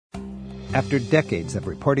After decades of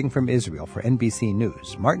reporting from Israel for NBC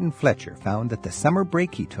News, Martin Fletcher found that the summer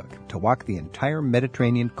break he took to walk the entire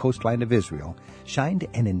Mediterranean coastline of Israel shined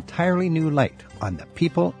an entirely new light on the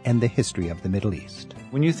people and the history of the Middle East.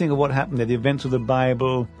 When you think of what happened there, the events of the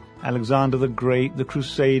Bible, Alexander the Great, the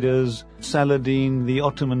Crusaders, Saladin, the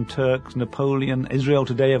Ottoman Turks, Napoleon, Israel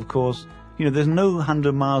today, of course, there's no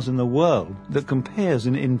 100 miles in the world that compares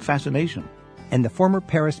in fascination. And the former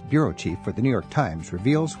Paris bureau chief for the New York Times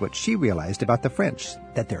reveals what she realized about the French,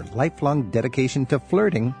 that their lifelong dedication to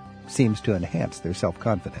flirting seems to enhance their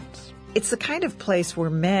self-confidence. It's the kind of place where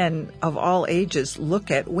men of all ages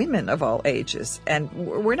look at women of all ages, and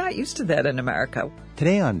we're not used to that in America.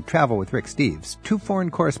 Today on Travel with Rick Steves, two foreign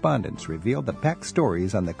correspondents reveal the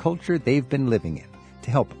backstories on the culture they've been living in to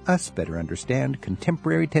help us better understand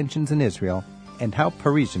contemporary tensions in Israel and how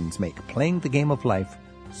Parisians make playing the game of life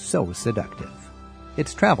so seductive.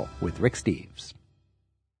 It's Travel with Rick Steves.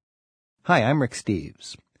 Hi, I'm Rick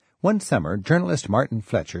Steves. One summer, journalist Martin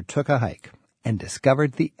Fletcher took a hike and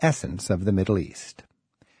discovered the essence of the Middle East.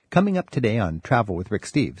 Coming up today on Travel with Rick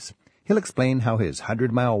Steves, he'll explain how his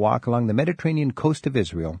 100-mile walk along the Mediterranean coast of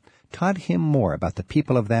Israel taught him more about the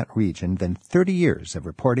people of that region than 30 years of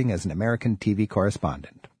reporting as an American TV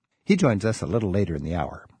correspondent. He joins us a little later in the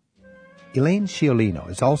hour. Elaine Sciolino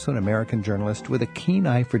is also an American journalist with a keen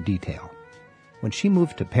eye for detail. When she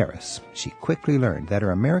moved to Paris, she quickly learned that her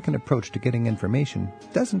American approach to getting information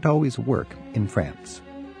doesn't always work in France.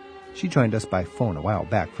 She joined us by phone a while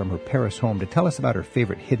back from her Paris home to tell us about her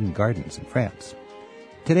favorite hidden gardens in France.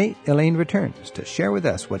 Today, Elaine returns to share with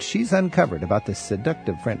us what she's uncovered about the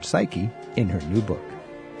seductive French psyche in her new book.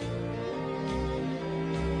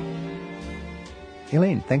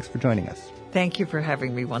 Elaine, thanks for joining us. Thank you for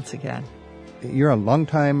having me once again. You're a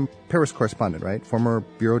longtime Paris correspondent, right? Former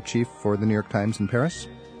bureau chief for the New York Times in Paris?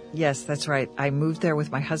 Yes, that's right. I moved there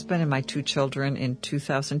with my husband and my two children in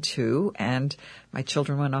 2002, and my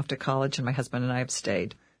children went off to college, and my husband and I have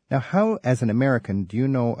stayed. Now, how, as an American, do you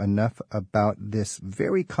know enough about this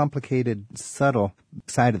very complicated, subtle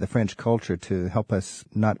side of the French culture to help us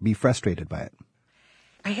not be frustrated by it?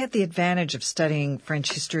 I had the advantage of studying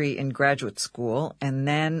French history in graduate school, and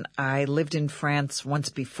then I lived in France once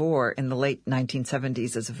before in the late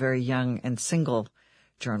 1970s as a very young and single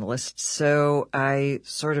journalist. So I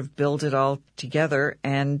sort of built it all together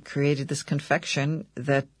and created this confection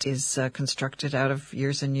that is constructed out of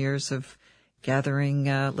years and years of gathering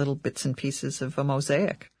little bits and pieces of a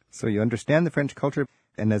mosaic. So you understand the French culture,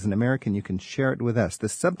 and as an American, you can share it with us. The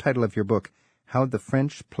subtitle of your book, How the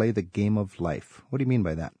French Play the Game of Life. What do you mean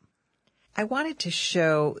by that? I wanted to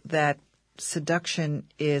show that seduction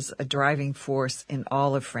is a driving force in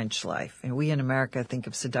all of French life. And we in America think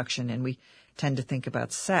of seduction and we tend to think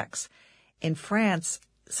about sex. In France,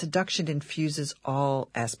 seduction infuses all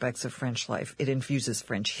aspects of French life. It infuses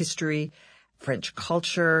French history, French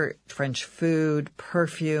culture, French food,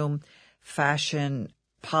 perfume, fashion,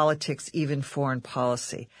 politics, even foreign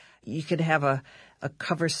policy. You could have a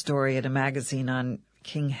cover story at a magazine on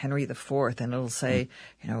King Henry IV, and it'll say,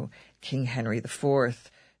 King Henry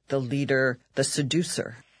IV, the leader, the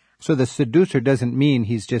seducer. So the seducer doesn't mean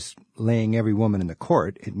he's just laying every woman in the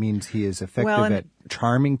court. It means he is effective at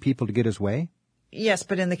charming people to get his way? Yes,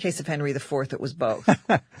 but in the case of Henry IV, it was both.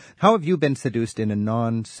 How have you been seduced in a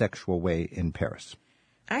non-sexual way in Paris?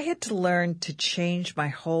 I had to learn to change my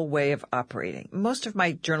whole way of operating. Most of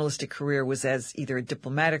my journalistic career was as either a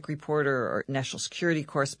diplomatic reporter or national security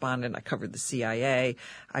correspondent. I covered the CIA.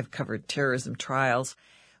 I've covered terrorism trials,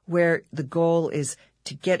 where the goal is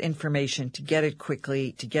to get information, to get it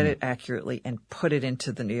quickly, to get it accurately, and put it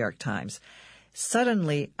into the New York Times.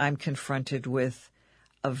 Suddenly, I'm confronted with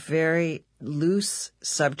a very loose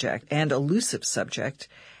subject and elusive subject,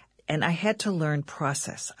 and I had to learn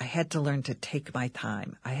process. I had to learn to take my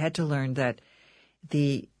time. I had to learn that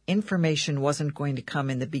the information wasn't going to come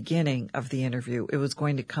in the beginning of the interview. It was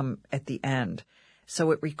going to come at the end.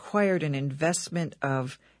 So it required an investment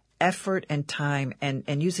of effort and time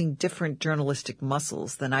and using different journalistic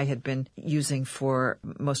muscles than I had been using for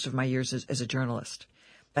most of my years as a journalist.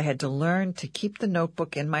 I had to learn to keep the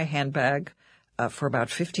notebook in my handbag for about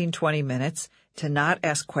 15, 20 minutes, to not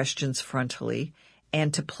ask questions frontally,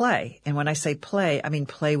 and to play. And when I say play, I mean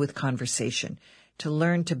play with conversation, to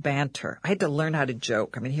learn to banter. I had to learn how to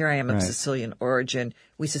joke. I mean, here I am of Sicilian origin.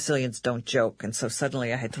 We Sicilians don't joke. And so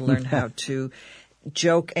suddenly I had to learn how to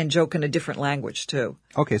joke and joke in a different language, too.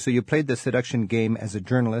 Okay, so you played the seduction game as a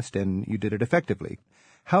journalist, and you did it effectively.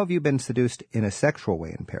 How have you been seduced in a sexual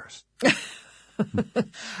way in Paris?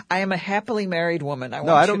 I am a happily married woman.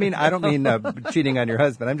 No, I don't mean cheating on your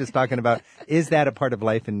husband. I'm just talking about, is that a part of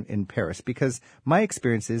life in Paris? Because my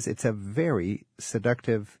experience is it's a very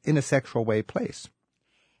seductive, in a sexual way, place.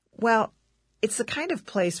 Well, it's the kind of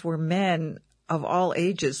place where men of all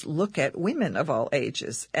ages look at women of all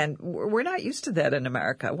ages. And we're not used to that in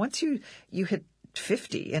America. Once you hit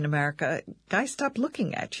 50 in America, guys stop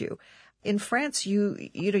looking at you. In France, you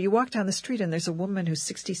walk down the street and there's a woman who's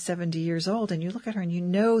 60, 70 years old, and you look at her and you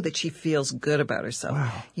know that she feels good about herself.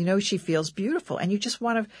 Wow. You know she feels beautiful, and you just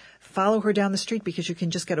want to follow her down the street because you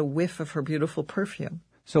can just get a whiff of her beautiful perfume.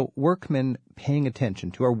 So workmen paying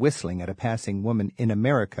attention to or whistling at a passing woman in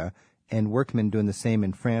America and workmen doing the same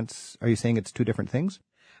in France, are you saying it's two different things?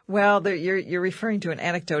 Well, you're referring to an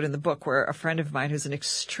anecdote in the book where a friend of mine who's an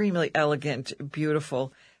extremely elegant,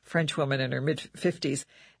 beautiful French woman in her mid-50s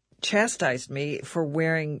chastised me for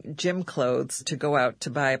wearing gym clothes to go out to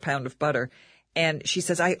buy a pound of butter. And she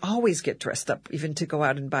says, I always get dressed up, even to go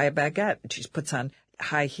out and buy a baguette. And she puts on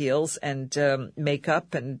high heels and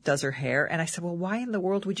makeup and does her hair. And I said, well, why in the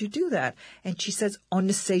world would you do that? And she says, on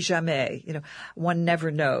ne sait jamais. One never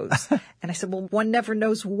knows. And I said, well, one never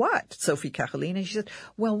knows what, Sophie Caroline? And she said,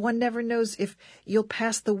 well, one never knows if you'll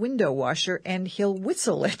pass the window washer and he'll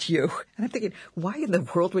whistle at you. And I'm thinking, why in the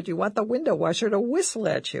world would you want the window washer to whistle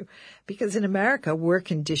at you? Because in America, we're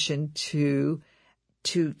conditioned to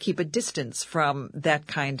keep a distance from that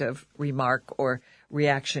kind of remark or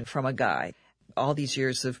reaction from a guy. All these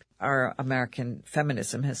years of our American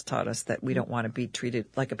feminism has taught us that we don't want to be treated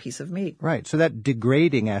like a piece of meat. Right. So that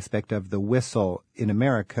degrading aspect of the whistle in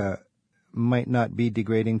America might not be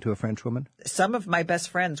degrading to a French woman? Some of my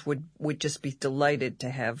best friends would just be delighted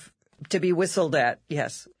to be whistled at,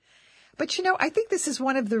 yes. But, I think this is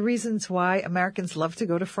one of the reasons why Americans love to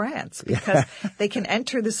go to France, because they can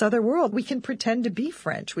enter this other world. We can pretend to be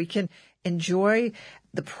French. We can enjoy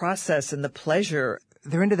the process and the pleasure.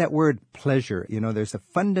 They're into that word pleasure. There's a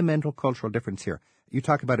fundamental cultural difference here. You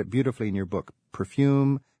talk about it beautifully in your book.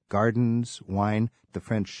 Perfume, gardens, wine, the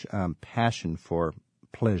French passion for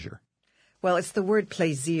pleasure. Well, it's the word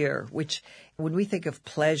plaisir, which when we think of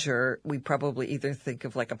pleasure, we probably either think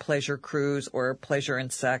of like a pleasure cruise or pleasure in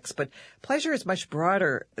sex. But pleasure is much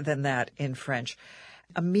broader than that in French.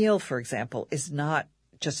 A meal, for example, is not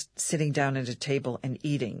just sitting down at a table and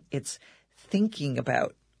eating. It's thinking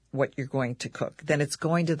about what you're going to cook. Then it's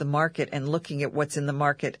going to the market and looking at what's in the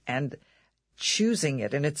market and choosing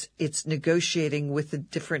it. And it's negotiating with the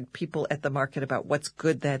different people at the market about what's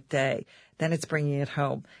good that day. Then it's bringing it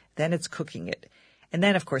home. Then it's cooking it. And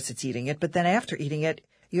then, of course, it's eating it. But then after eating it,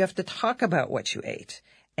 you have to talk about what you ate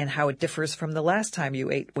and how it differs from the last time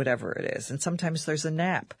you ate whatever it is. And sometimes there's a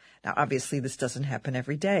nap. Now, obviously, this doesn't happen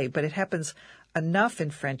every day, but it happens enough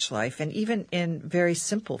in French life and even in very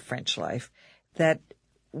simple French life that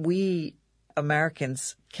we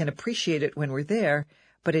Americans can appreciate it when we're there,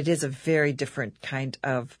 but it is a very different kind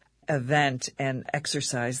of event and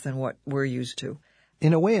exercise than what we're used to.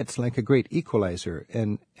 In a way, it's like a great equalizer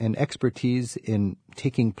and expertise in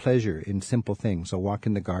taking pleasure in simple things. A walk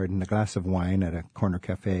in the garden, a glass of wine at a corner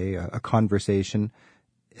cafe, a conversation.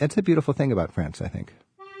 That's a beautiful thing about France, I think.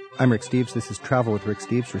 I'm Rick Steves. This is Travel with Rick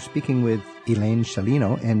Steves. We're speaking with Elaine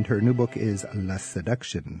Chalino, and her new book is La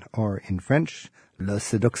Séduction, or in French, La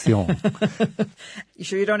Séduction. You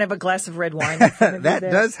sure you don't have a glass of red wine in front of you That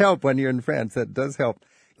does help when you're in France. That does help.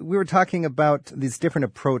 We were talking about this different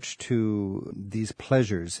approach to these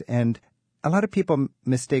pleasures, and a lot of people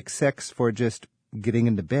mistake sex for just getting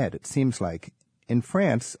into bed, it seems like. In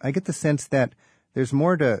France, I get the sense that there's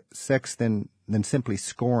more to sex than simply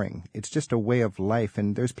scoring. It's just a way of life,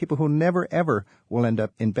 and there's people who never, ever will end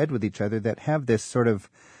up in bed with each other that have this sort of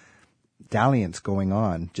dalliance going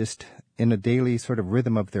on, just in a daily sort of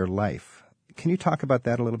rhythm of their life. Can you talk about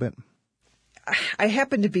that a little bit? I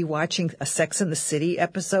happened to be watching a Sex and the City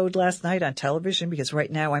episode last night on television because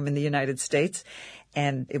right now I'm in the United States,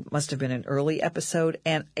 and it must have been an early episode,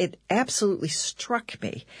 and it absolutely struck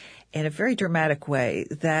me in a very dramatic way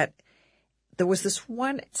that there was this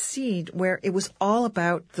one scene where it was all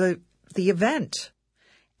about the event.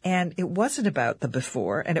 And it wasn't about the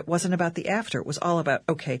before and it wasn't about the after. It was all about,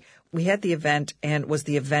 okay, we had the event, and was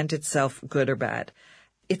the event itself good or bad?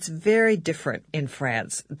 It's very different in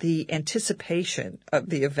France. The anticipation of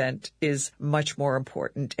the event is much more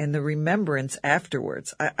important, and the remembrance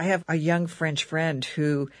afterwards. I have a young French friend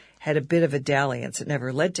who had a bit of a dalliance. It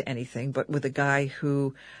never led to anything, but with a guy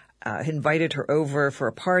who invited her over for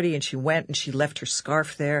a party, and she went and she left her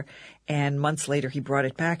scarf there. And months later, he brought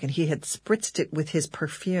it back, and he had spritzed it with his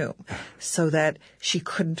perfume so that she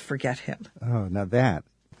couldn't forget him. Oh, now that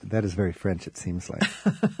That is very French, it seems like.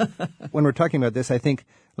 When we're talking about this, I think,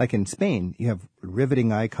 like in Spain, you have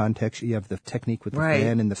riveting eye contact, you have the technique with the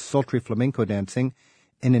fan and the sultry flamenco dancing.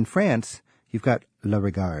 And in France, you've got le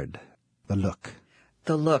regard, the look.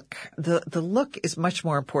 The look. The look is much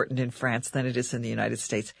more important in France than it is in the United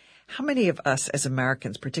States. How many of us as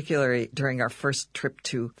Americans, particularly during our first trip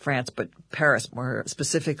to France, but Paris more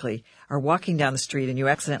specifically, are walking down the street and you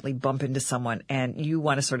accidentally bump into someone and you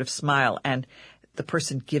want to sort of smile and the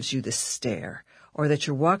person gives you this stare? Or that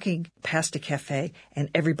you're walking past a cafe and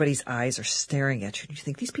everybody's eyes are staring at you. And you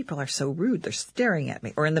think, these people are so rude. They're staring at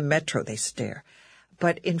me. Or in the metro, they stare.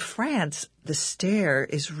 But in France, the stare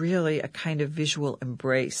is really a kind of visual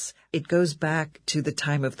embrace. It goes back to the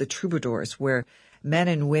time of the troubadours, where men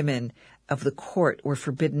and women of the court were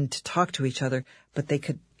forbidden to talk to each other, but they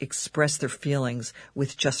could express their feelings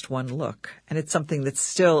with just one look. And it's something that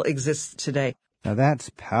still exists today. Now that's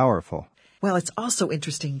powerful. Well, it's also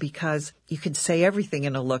interesting because you can say everything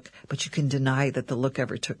in a look, but you can deny that the look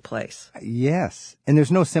ever took place. Yes. And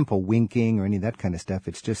there's no simple winking or any of that kind of stuff.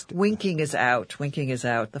 It's just... Winking is out. Winking is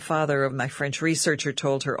out. The father of my French researcher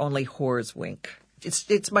told her only whores wink.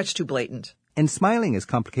 It's much too blatant. And smiling is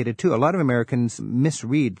complicated, too. A lot of Americans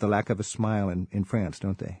misread the lack of a smile in France,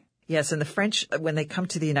 don't they? Yes, and the French, when they come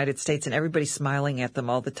to the United States and everybody's smiling at them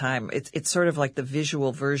all the time, it's sort of like the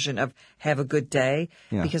visual version of have a good day,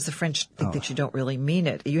 because the French think that you don't really mean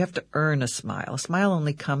it. You have to earn a smile. A smile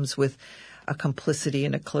only comes with a complicity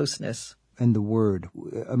and a closeness. And the word.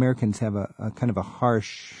 Americans have a kind of a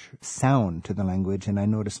harsh sound to the language, and I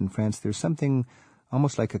notice in France there's something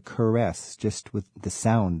almost like a caress just with the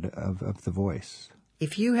sound of the voice.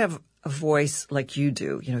 If you have a voice like you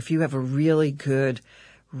do, if you have a really good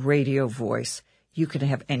radio voice, you can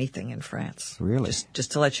have anything in France. Really?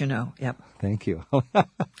 Just to let you know. Yep. Thank you.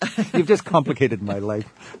 You've just complicated my life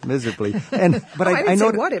miserably. But I didn't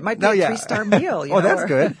say what. It might be a 3-star meal. That's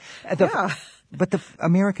good. But the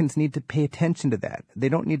Americans need to pay attention to that. They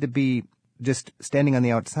don't need to be just standing on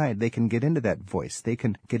the outside. They can get into that voice. They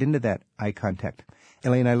can get into that eye contact.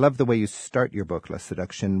 Elaine, I love the way you start your book, La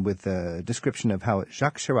Seduction, with a description of how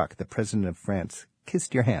Jacques Chirac, the president of France,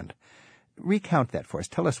 kissed your hand. Recount that for us.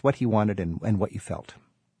 Tell us what he wanted and what you felt.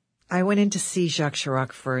 I went in to see Jacques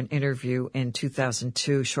Chirac for an interview in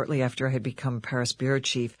 2002, shortly after I had become Paris bureau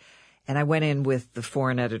chief. And I went in with the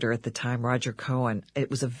foreign editor at the time, Roger Cohen. It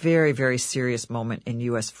was a very, very serious moment in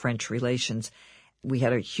U.S.-French relations. We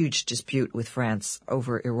had a huge dispute with France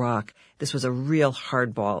over Iraq. This was a real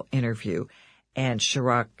hardball interview. And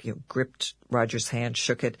Chirac gripped Roger's hand,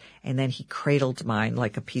 shook it, and then he cradled mine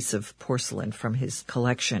like a piece of porcelain from his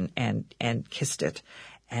collection and kissed it.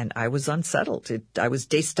 And I was unsettled. I was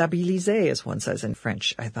déstabilisé, as one says in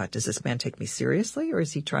French. I thought, does this man take me seriously, or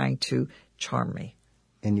is he trying to charm me?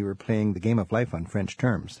 And you were playing the game of life on French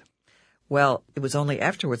terms. Well, it was only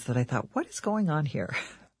afterwards that I thought, what is going on here?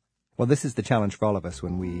 Well, this is the challenge for all of us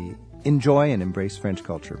when we enjoy and embrace French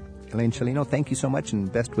culture. Elaine Sciolino, thank you so much, and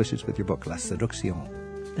best wishes with your book, La Seduction.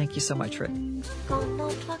 Thank you so much, Rick.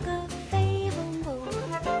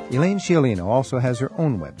 Elaine Sciolino also has her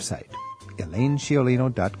own website,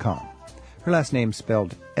 ElaineSciolino.com. Her last name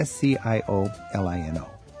spelled Sciolino.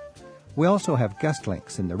 We also have guest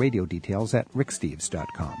links in the radio details at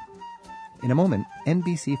ricksteves.com. In a moment,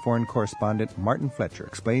 NBC foreign correspondent Martin Fletcher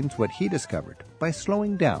explains what he discovered by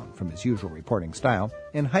slowing down from his usual reporting style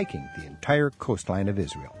and hiking the entire coastline of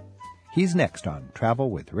Israel. He's next on Travel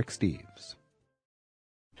with Rick Steves.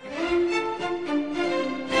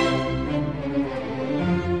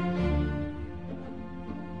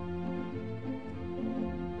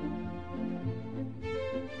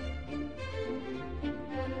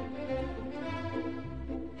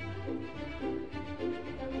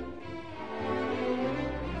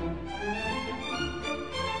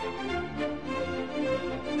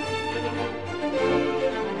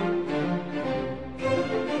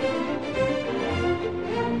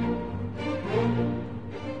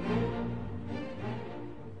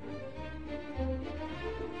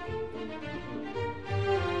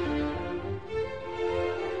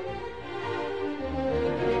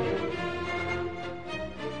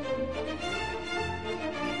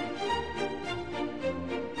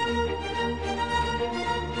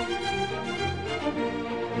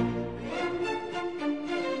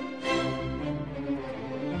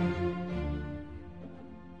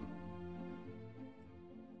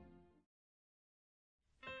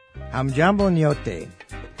 Hamjambo Nyote,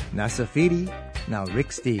 Nasafiri, now Rick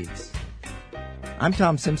Steves. I'm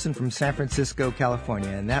Tom Simpson from San Francisco, California,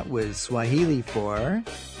 and that was Swahili for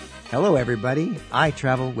hello everybody, I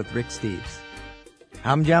travel with Rick Steves.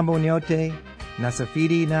 Hamjambo Nyote,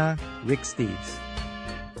 Nasafiri na Rick Steves.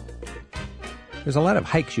 There's a lot of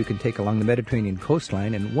hikes you can take along the Mediterranean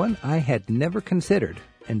coastline, and one I had never considered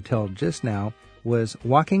until just now was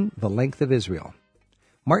walking the length of Israel.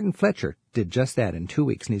 Martin Fletcher did just that in 2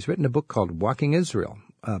 weeks, and he's written a book called Walking Israel,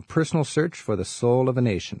 A Personal Search for the Soul of a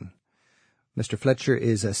Nation. Mr. Fletcher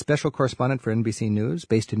is a special correspondent for NBC News,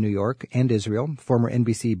 based in New York and Israel, former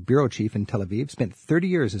NBC bureau chief in Tel Aviv, spent 30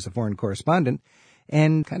 years as a foreign correspondent,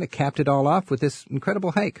 and kind of capped it all off with this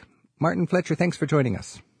incredible hike. Martin Fletcher, thanks for joining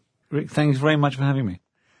us. Rick, thanks very much for having me.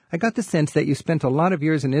 I got the sense that you spent a lot of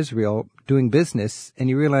years in Israel doing business, and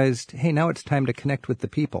you realized, hey, now it's time to connect with the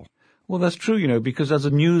people. Well, that's true, because as a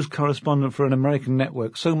news correspondent for an American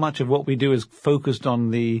network, so much of what we do is focused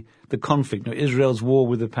on the conflict, Israel's war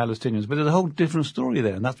with the Palestinians. But there's a whole different story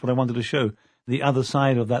there, and that's what I wanted to show, the other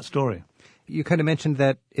side of that story. You kind of mentioned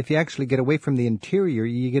that if you actually get away from the interior,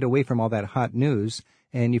 you get away from all that hot news,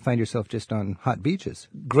 and you find yourself just on hot beaches.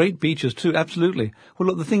 Great beaches, too, absolutely. Well,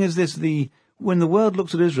 look, the thing is this, when the world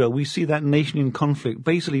looks at Israel, we see that nation in conflict,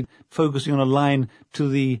 basically focusing on a line to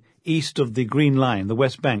the east of the Green Line, the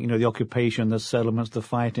West Bank, the occupation, the settlements, the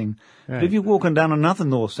fighting. Right. But if you're walking down another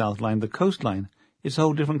north-south line, the coastline, it's a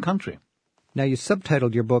whole different country. Now, you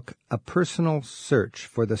subtitled your book, A Personal Search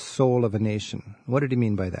for the Soul of a Nation. What did he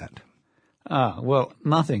mean by that? Well,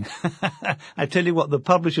 nothing. I tell you what, the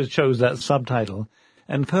publishers chose that subtitle,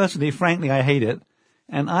 and personally, frankly, I hate it.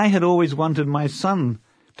 And I had always wanted my son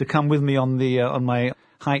to come with me on my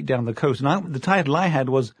hike down the coast. And the title I had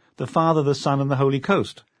was The Father, the Son, and the Holy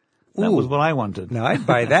Coast. That was what I wanted. Now, I'd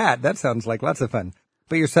buy that. That sounds like lots of fun.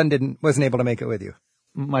 But your son wasn't able to make it with you.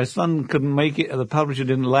 My son couldn't make it, the publisher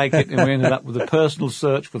didn't like it, and we ended up with A Personal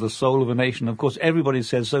Search for the Soul of a Nation. Of course, everybody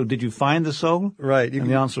says, so did you find the soul? Right. And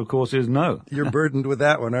the answer, of course, is no. You're burdened with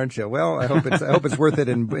that one, aren't you? Well, I hope it's worth it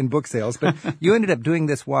in book sales. But you ended up doing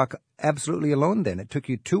this walk absolutely alone then. It took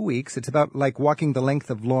you 2 weeks. It's about like walking the length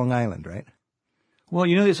of Long Island, right? Well,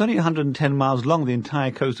 it's only 110 miles long, the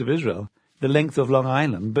entire coast of Israel, the length of Long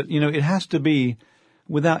Island. But, it has to be,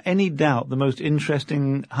 without any doubt, the most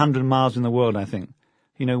interesting 100 miles in the world, I think.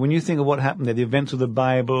 When you think of what happened there, the events of the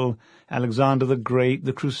Bible, Alexander the Great,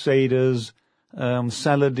 the Crusaders,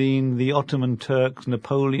 Saladin, the Ottoman Turks,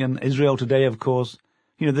 Napoleon, Israel today, of course,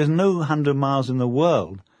 there's no 100 miles in the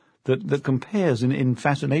world that compares in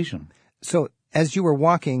fascination. So as you were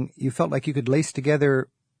walking, you felt like you could lace together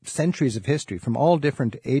centuries of history from all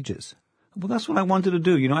different ages. Well, that's what I wanted to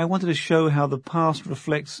do. I wanted to show how the past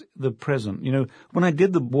reflects the present. When I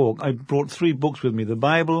did the walk, I brought 3 books with me, the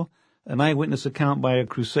Bible, an eyewitness account by a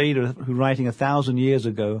crusader who writing 1,000 years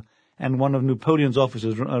ago, and one of Napoleon's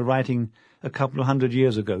officers writing a couple of 100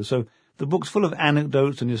 years ago. So the book's full of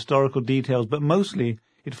anecdotes and historical details, but mostly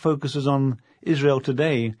it focuses on Israel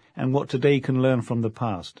today and what today can learn from the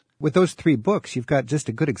past. With those 3 books, you've got just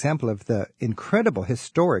a good example of the incredible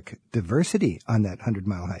historic diversity on that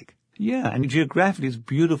 100-mile hike. Yeah, and geographically it's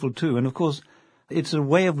beautiful too. And of course, it's a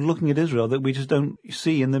way of looking at Israel that we just don't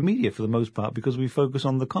see in the media for the most part because we focus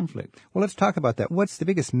on the conflict. Well, let's talk about that. What's the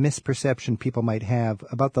biggest misperception people might have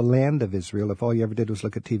about the land of Israel if all you ever did was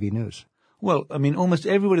look at TV news? Well, almost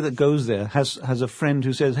everybody that goes there has a friend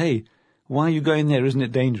who says, hey, why are you going there? Isn't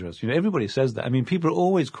it dangerous? Everybody says that. People are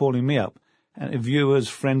always calling me up, and viewers,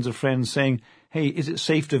 friends of friends saying, hey, is it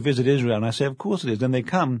safe to visit Israel? And I say, of course it is. Then they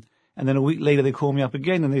come, and then a week later they call me up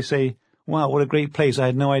again and they say, wow, what a great place. I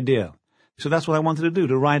had no idea. So that's what I wanted to do,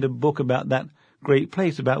 to write a book about that great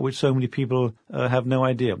place about which so many people have no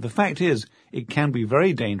idea. The fact is, it can be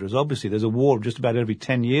very dangerous. Obviously, there's a war just about every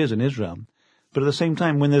 10 years in Israel. But at the same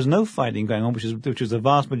time, when there's no fighting going on, which is the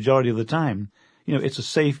vast majority of the time, it's a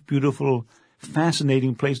safe, beautiful,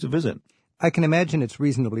 fascinating place to visit. I can imagine it's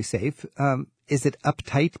reasonably safe. Is it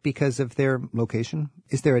uptight because of their location?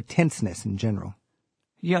 Is there a tenseness in general?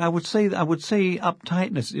 Yeah, I would say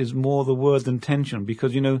uptightness is more the word than tension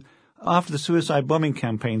because, after the suicide bombing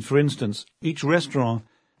campaign, for instance, each restaurant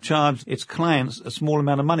charged its clients a small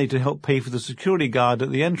amount of money to help pay for the security guard at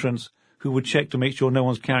the entrance who would check to make sure no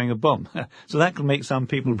one's carrying a bomb. So that can make some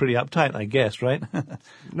people pretty uptight, I guess, right? That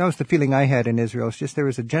was the feeling I had in Israel. It's just there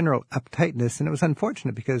was a general uptightness, and it was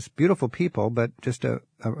unfortunate because beautiful people, but just a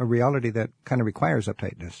reality that kind of requires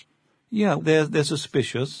uptightness. Yeah, they're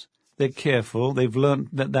suspicious, they're careful, they've learned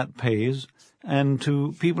that pays, and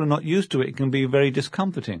to people who are not used to it, it can be very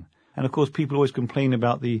discomforting. And of course, people always complain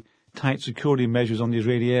about the tight security measures on the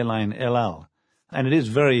Israeli airline El Al. And it is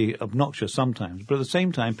very obnoxious sometimes. But at the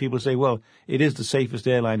same time, people say, well, it is the safest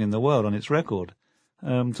airline in the world on its record.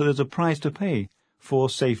 So there's a price to pay for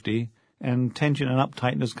safety, and tension and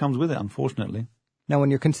uptightness comes with it, unfortunately. Now, when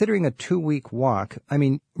you're considering a 2-week walk, I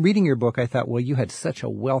mean, reading your book, I thought, well, you had such a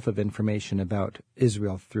wealth of information about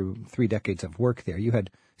Israel through 3 decades of work there.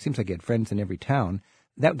 Seems like you had friends in every town.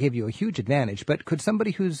 That gave you a huge advantage. But could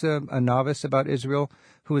somebody who's a novice about Israel,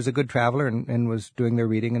 who is a good traveler and was doing their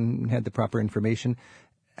reading and had the proper information,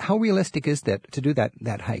 how realistic is that to do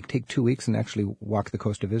that hike, take 2 weeks and actually walk the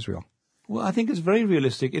coast of Israel? Well, I think it's very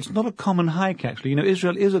realistic. It's not a common hike, actually.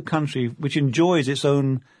 Israel is a country which enjoys its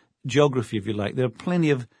own geography, if you like. There are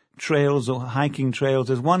plenty of trails or hiking trails.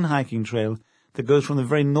 There's one hiking trail that goes from the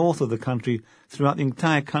very north of the country throughout the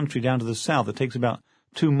entire country down to the south. It takes about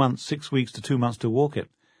 2 months, 6 weeks to 2 months to walk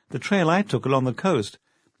it. The trail I took along the coast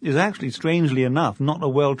is actually, strangely enough, not a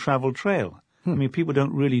well-traveled trail. I mean, people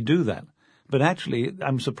don't really do that. But actually,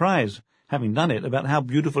 I'm surprised, having done it, about how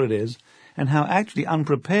beautiful it is and how actually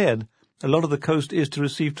unprepared a lot of the coast is to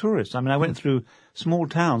receive tourists. I mean, I went through small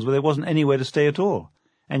towns where there wasn't anywhere to stay at all.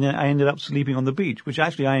 And then I ended up sleeping on the beach, which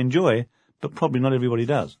actually I enjoy, but probably not everybody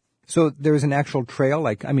does. So there's an actual trail,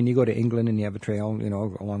 you go to England and you have a trail,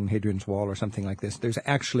 along Hadrian's Wall or something like this. There's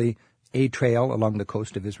actually a trail along the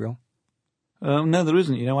coast of Israel? No, there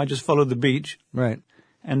isn't. I just followed the beach. Right.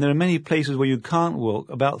 And there are many places where you can't walk.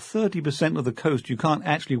 About 30% of the coast you can't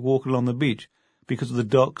actually walk along the beach because of the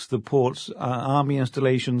docks, the ports, army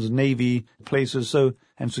installations, navy places,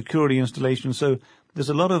 and security installations. So there's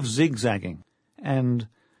a lot of zigzagging. And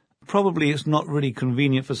probably it's not really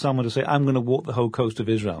convenient for someone to say, I'm going to walk the whole coast of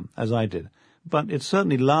Israel, as I did. But it's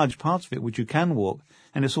certainly large parts of it which you can walk.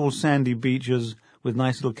 And it's all sandy beaches with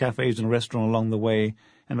nice little cafes and restaurants along the way.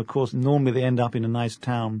 And, of course, normally they end up in a nice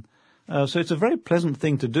town. So it's a very pleasant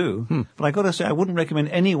thing to do. But I got to say, I wouldn't recommend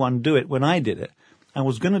anyone do it when I did it. I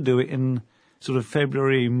was going to do it in sort of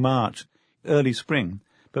February, March, early spring.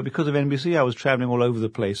 But because of NBC, I was traveling all over the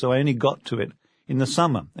place. So I only got to it in the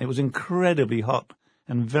summer. It was incredibly hot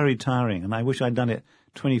and very tiring. And I wish I'd done it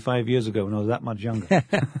 25 years ago when I was that much younger.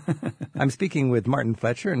 I'm speaking with Martin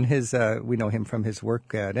Fletcher, and we know him from his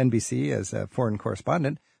work at NBC as a foreign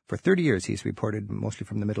correspondent. For 30 years, he's reported mostly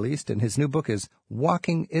from the Middle East, and his new book is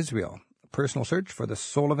Walking Israel, a personal search for the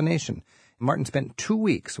soul of a nation. Martin spent 2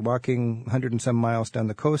 weeks walking 100 and some miles down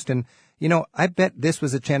the coast, and, I bet this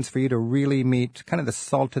was a chance for you to really meet kind of the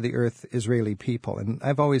salt-of-the-earth Israeli people, and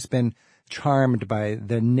I've always been charmed by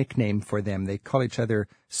the nickname for them. They call each other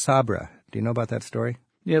Sabra. Do you know about that story?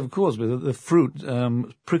 Yeah, of course, but the fruit,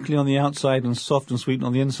 prickly on the outside and soft and sweet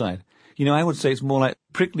on the inside. I would say it's more like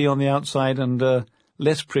prickly on the outside and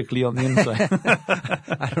less prickly on the inside.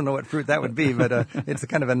 I don't know what fruit that would be, but it's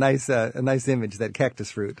kind of a nice image, that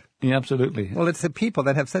cactus fruit. Yeah, absolutely. Well, it's the people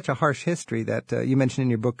that have such a harsh history that you mentioned in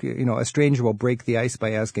your book, a stranger will break the ice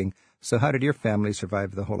by asking, so how did your family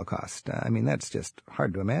survive the Holocaust? I mean, that's just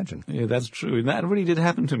hard to imagine. Yeah, that's true. And that really did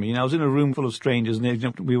happen to me. I was in a room full of strangers,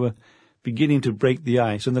 and we were beginning to break the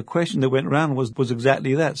ice. And the question that went around was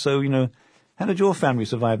exactly that. So, how did your family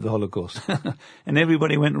survive the Holocaust? And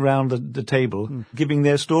everybody went around the table giving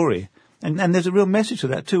their story. And there's a real message to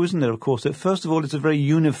that too, isn't there, of course, that first of all, it's a very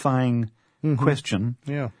unifying question.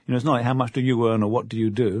 Yeah. It's not like how much do you earn or what do you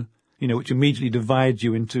do, which immediately divides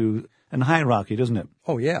you into a hierarchy, doesn't it?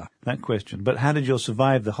 Oh, yeah. That question. But how did you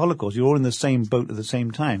survive the Holocaust? You're all in the same boat at the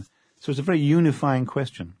same time. So it's a very unifying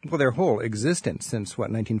question. Well, their whole existence since,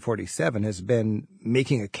 1947 has been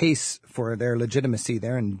making a case for their legitimacy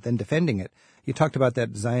there and then defending it. You talked about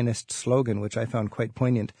that Zionist slogan, which I found quite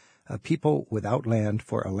poignant, a people without land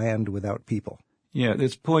for a land without people. Yeah,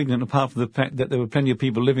 it's poignant apart from the fact that there were plenty of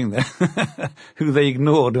people living there who they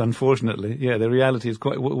ignored, unfortunately. Yeah, the reality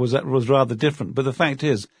was rather different. But the fact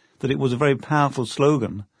is that it was a very powerful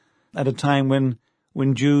slogan at a time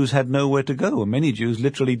when Jews had nowhere to go, and many Jews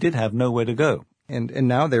literally did have nowhere to go. And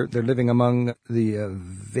now they're living among the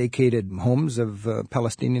vacated homes of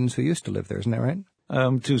Palestinians who used to live there, isn't that right?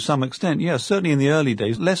 To some extent, yes. Certainly in the early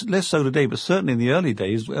days, less so today, but certainly in the early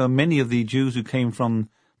days, many of the Jews who came from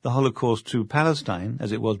the Holocaust to Palestine,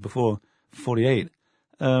 as it was before 48,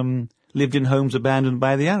 lived in homes abandoned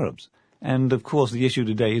by the Arabs. And of course, the issue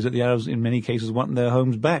today is that the Arabs, in many cases, want their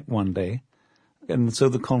homes back one day, and so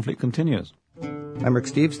the conflict continues. I'm Rick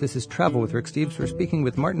Steves. This is Travel with Rick Steves. We're speaking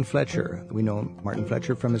with Martin Fletcher. We know Martin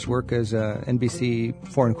Fletcher from his work as a NBC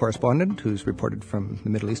foreign correspondent who's reported from the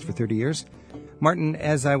Middle East for 30 years. Martin,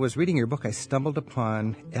 as I was reading your book, I stumbled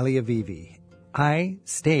upon Eli Avivi. I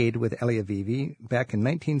stayed with Eli Avivi back in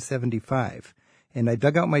 1975, and I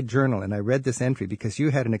dug out my journal and I read this entry because you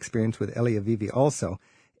had an experience with Eli Avivi also.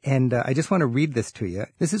 And I just want to read this to you.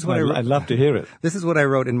 This is what I'd love to hear it. This is what I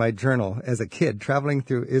wrote in my journal as a kid traveling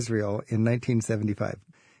through Israel in 1975.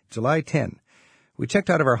 July 10. We checked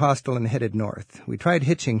out of our hostel and headed north. We tried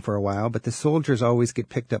hitching for a while, but the soldiers always get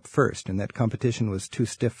picked up first, and that competition was too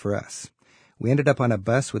stiff for us. We ended up on a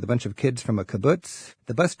bus with a bunch of kids from a kibbutz.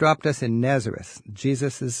 The bus dropped us in Nazareth,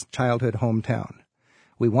 Jesus' childhood hometown.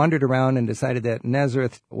 We wandered around and decided that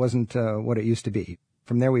Nazareth wasn't what it used to be.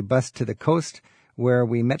 From there we bussed to the coast, where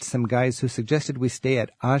we met some guys who suggested we stay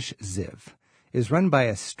at Ash Ziv. It is run by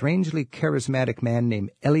a strangely charismatic man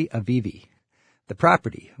named Eli Avivi. The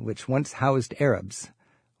property, which once housed Arabs,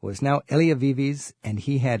 was now Eli Avivi's, and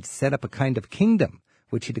he had set up a kind of kingdom,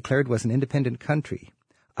 which he declared was an independent country.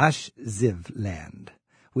 Ash Ziv land.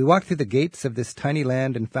 We walked through the gates of this tiny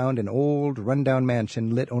land and found an old, run-down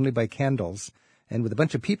mansion lit only by candles, and with a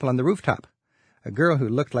bunch of people on the rooftop. A girl who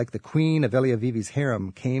looked like the queen of Eli Avivi's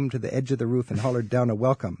harem came to the edge of the roof and hollered down a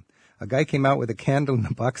welcome. A guy came out with a candle and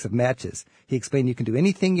a box of matches. He explained, you can do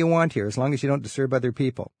anything you want here as long as you don't disturb other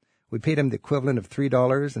people. We paid him the equivalent of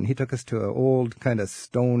 $3, and he took us to an old kind of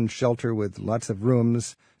stone shelter with lots of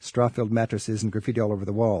rooms, straw-filled mattresses, and graffiti all over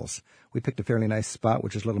the walls. We picked a fairly nice spot,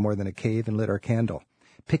 which is little more than a cave, and lit our candle.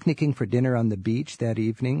 Picnicking for dinner on the beach that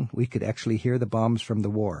evening, we could actually hear the bombs from the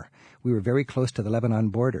war. We were very close to the Lebanon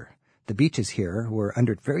border. The beaches here were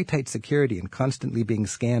under very tight security and constantly being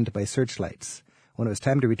scanned by searchlights. When it was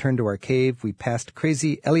time to return to our cave, we passed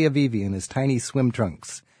crazy Eli Avivi in his tiny swim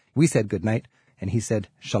trunks. We said goodnight, and he said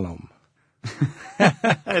shalom.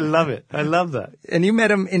 I love it. I love that. And you met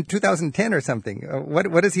him in 2010 or something.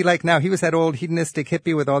 What is he like now? He was that old hedonistic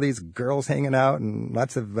hippie with all these girls hanging out and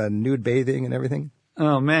lots of nude bathing and everything.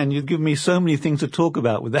 Oh man, you've given me so many things to talk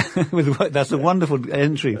about with that. That's a wonderful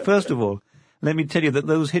entry. First of all, let me tell you that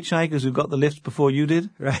those hitchhikers who got the lifts before you did.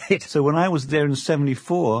 Right. So when I was there in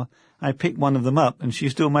 74, I picked one of them up, and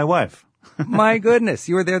she's still my wife. My goodness,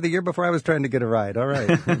 you were there the year before I was trying to get a ride. All right.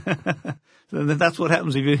 So that's what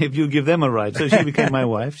happens if you give them a ride. So she became my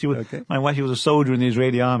wife. She was Okay. my wife. She was a soldier in the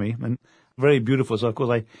Israeli army and very beautiful. So of course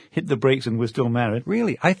I hit the brakes, and we're still married.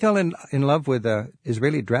 Really? I fell in love with an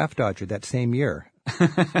Israeli draft dodger that same year.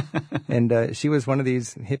 And she was one of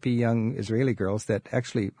these hippie young Israeli girls that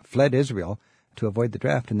actually fled Israel to avoid the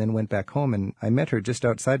draft and then went back home. And I met her just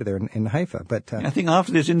outside of there in Haifa. But I think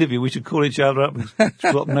after this interview, we should call each other up and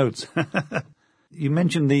swap notes. You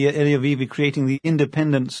mentioned the Eli Avivi creating the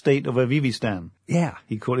independent state of Avivistan. yeah.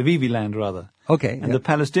 He called it Aviviland, rather. Okay. And the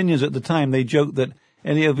Palestinians at the time, they joked that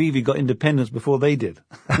Eli Avivi got independence before they did.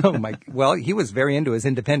 Oh my! Well, he was very into his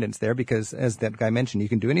independence there because, as that guy mentioned, you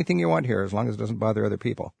can do anything you want here as long as it doesn't bother other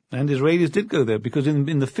people. And Israelis did go there because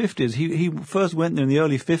in the 50s, he first went there in the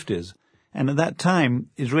early 50s. And at that time,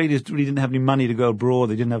 Israelis really didn't have any money to go abroad.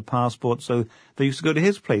 They didn't have passports. So they used to go to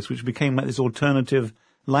his place, which became like this alternative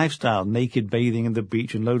lifestyle, naked bathing in the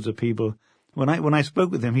beach and loads of people. When I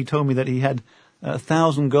spoke with him, he told me that he had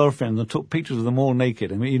 1,000 girlfriends and took pictures of them all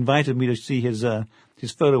naked. And he invited me to see his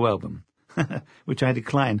photo album, which I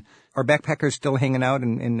declined. Are backpackers still hanging out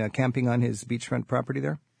and camping on his beachfront property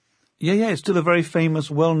there? Yeah, it's still a very famous,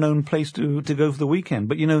 well-known place to go for the weekend.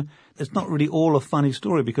 But, it's not really all a funny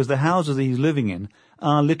story because the houses that he's living in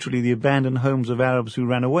are literally the abandoned homes of Arabs who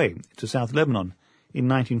ran away to South Lebanon in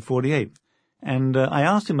 1948. And I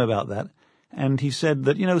asked him about that, and he said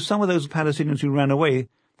that, some of those Palestinians who ran away,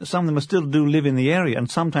 some of them still do live in the area and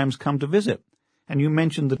sometimes come to visit. And you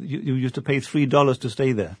mentioned that you used to pay $3 to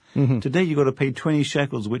stay there. Mm-hmm. Today you've got to pay 20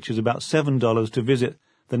 shekels, which is about $7 to visit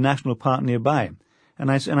the national park nearby.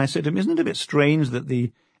 And I said to him, isn't it a bit strange that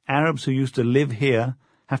the Arabs who used to live here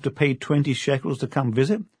have to pay 20 shekels to come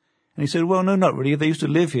visit? And he said, well, no, not really. If they used to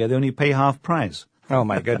live here, they only pay half price. Oh,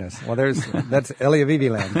 my goodness. Well, that's Eli Avivi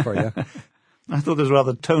land for you. I thought there's a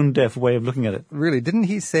rather tone-deaf way of looking at it. Really? Didn't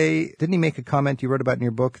he make a comment you wrote about in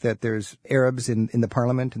your book that there's Arabs in the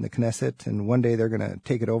parliament, in the Knesset, and one day they're going to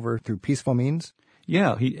take it over through peaceful means?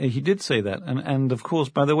 Yeah, he did say that. And of course,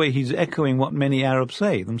 by the way, he's echoing what many Arabs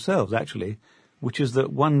say themselves, actually, which is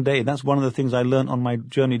that one day, that's one of the things I learned on my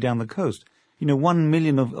journey down the coast. 1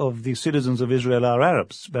 million of the citizens of Israel are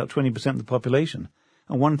Arabs, about 20% of the population.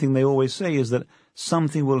 And one thing they always say is that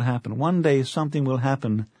something will happen. One day something will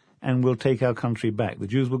happen and we'll take our country back. The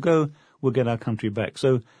Jews will go, we'll get our country back.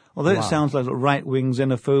 So although It sounds like right-wing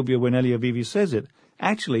xenophobia when Eli Avivi says it,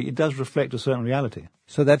 actually it does reflect a certain reality.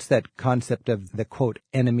 So that's that concept of the, quote,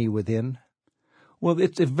 enemy within? Well,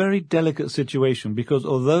 it's a very delicate situation because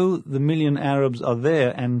although the million Arabs are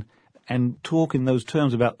there and talk in those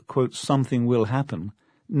terms about, quote, something will happen,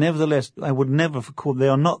 nevertheless, I would never call they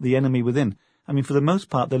are not the enemy within. I mean, for the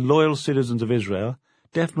most part, they're loyal citizens of Israel,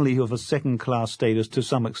 definitely of a second-class status to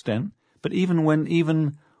some extent, but even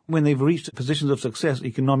when they've reached positions of success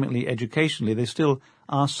economically, educationally, they still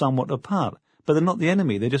are somewhat apart. But they're not the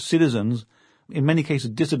enemy, they're just citizens in many cases,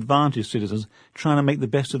 disadvantaged citizens trying to make the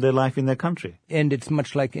best of their life in their country. And it's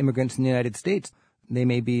much like immigrants in the United States. They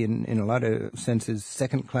may be, in a lot of senses,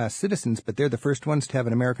 second-class citizens, but they're the first ones to have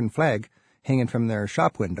an American flag hanging from their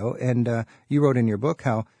shop window. And you wrote in your book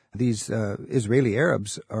how these Israeli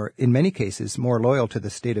Arabs are, in many cases, more loyal to the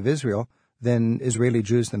state of Israel than Israeli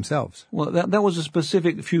Jews themselves. Well, that was a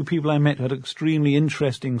specific few people I met who had an extremely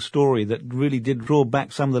interesting story that really did draw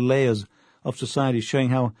back some of the layers of society, showing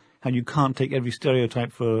how you can't take every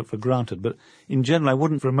stereotype for granted. But in general, I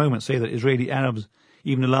wouldn't for a moment say that Israeli Arabs,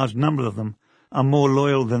 even a large number of them, are more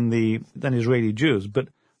loyal than Israeli Jews. But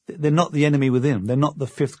they're not the enemy within. They're not the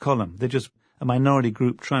fifth column. They're just a minority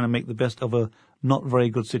group trying to make the best of a not very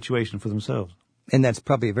good situation for themselves. And that's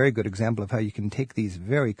probably a very good example of how you can take these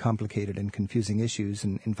very complicated and confusing issues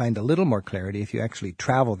and find a little more clarity if you actually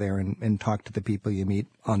travel there and talk to the people you meet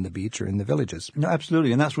on the beach or in the villages. No,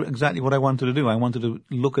 absolutely. And that's exactly what I wanted to do. I wanted to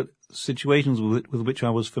look at situations with which I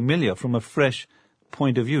was familiar from a fresh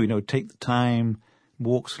point of view. Take the time,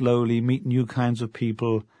 walk slowly, meet new kinds of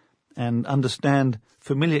people, and understand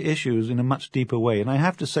familiar issues in a much deeper way. And I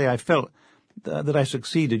have to say I felt that I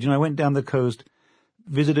succeeded. I went down the coast,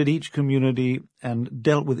 visited each community, and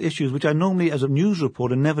dealt with issues which I normally, as a news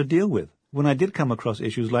reporter, never deal with. When I did come across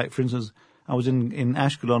issues, like, for instance, I was in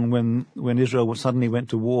Ashkelon when Israel suddenly went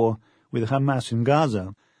to war with Hamas in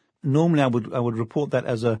Gaza. Normally I would report that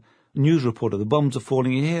as a news reporter. The bombs are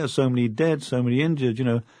falling here, so many dead, so many injured,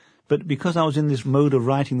 But because I was in this mode of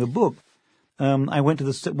writing the book, I went to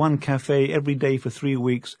the one cafe every day for 3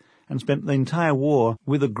 weeks and spent the entire war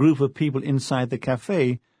with a group of people inside the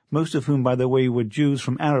cafe, most of whom, by the way, were Jews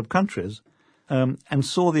from Arab countries, and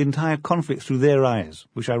saw the entire conflict through their eyes,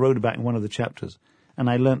 which I wrote about in one of the chapters. And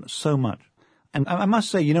I learnt so much. And I must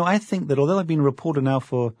say, I think that although I've been a reporter now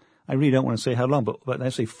for, I really don't want to say how long, but I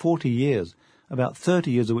say 40 years, about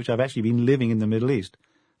 30 years of which I've actually been living in the Middle East,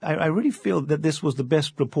 I really feel that this was the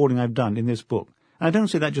best reporting I've done in this book. And I don't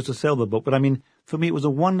say that just to sell the book, but I mean, for me it was a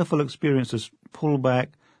wonderful experience to pull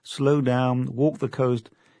back, slow down, walk the coast,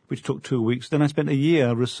 which took 2 weeks. Then I spent a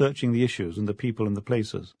year researching the issues and the people and the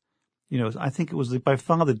places. I think it was by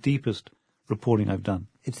far the deepest reporting I've done.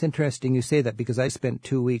 It's interesting you say that because I spent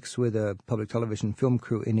 2 weeks with a public television film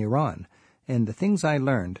crew in Iran. And the things I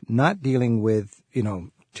learned, not dealing with,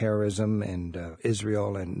 terrorism and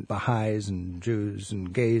Israel and Baha'is and Jews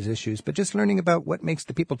and gays issues, but just learning about what makes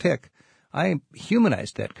the people tick. I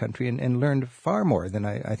humanized that country and learned far more than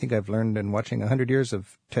I think I've learned in watching 100 years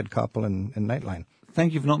of Ted Koppel and Nightline.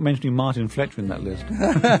 Thank you for not mentioning Martin Fletcher in that list.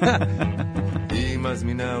 היא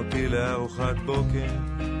מזמינה אותי לארוחת בוקר,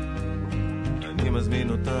 אני מזמין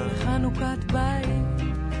אותה לחנוכת בית,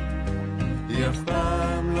 היא אף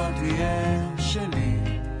פעם לא תהיה שלי,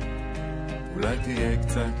 אולי תהיה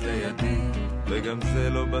קצת לידי, וגם זה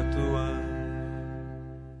לא בטוח.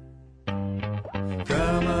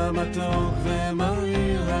 כמה מתוק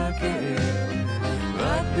ומריר הכאב,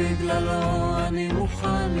 רק בגללו אני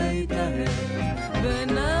מוכן להתאהב,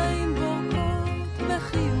 בעיניים בורקות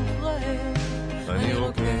בחיוך רעב, אני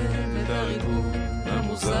רוקד את הריבוד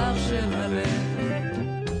המוזר של הלב.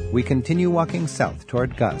 We continue walking south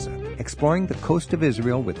toward Gaza, exploring the coast of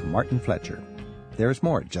Israel with Martin Fletcher. There's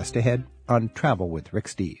more just ahead on Travel with Rick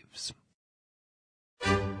Steves.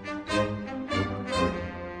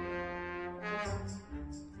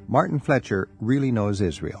 Martin Fletcher really knows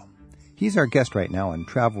Israel. He's our guest right now on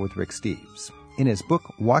Travel with Rick Steves. In his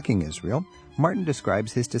book, Walking Israel, Martin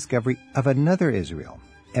describes his discovery of another Israel,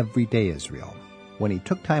 everyday Israel, when he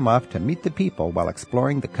took time off to meet the people while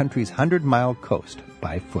exploring the country's 100-mile coast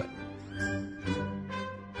by foot.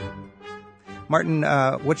 Martin,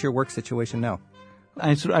 what's your work situation now?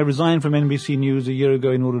 I resigned from NBC News a year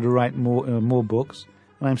ago in order to write more books,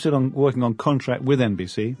 and I'm still working on contract with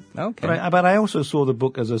NBC. Okay. But I also saw the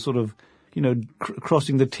book as a sort of,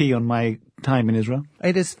 crossing the T on my time in Israel.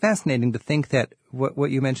 It is fascinating to think that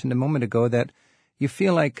what you mentioned a moment ago, that you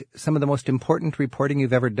feel like some of the most important reporting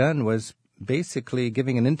you've ever done was basically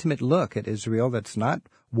giving an intimate look at Israel that's not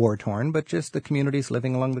war-torn, but just the communities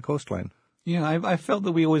living along the coastline. Yeah, I felt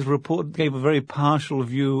that we always gave a very partial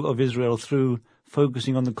view of Israel through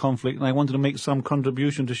focusing on the conflict, and I wanted to make some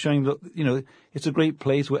contribution to showing that, it's a great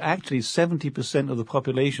place where actually 70% of the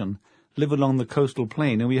population live along the coastal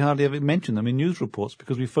plain, and we hardly ever mention them in news reports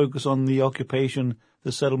because we focus on the occupation,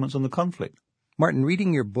 the settlements, and the conflict. Martin,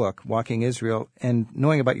 reading your book, Walking Israel, and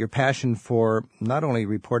knowing about your passion for not only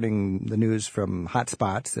reporting the news from hot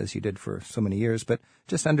spots, as you did for so many years, but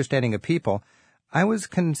just understanding a people, I was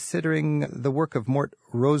considering the work of Mort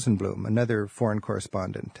Rosenblum, another foreign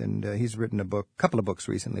correspondent, and he's written a couple of books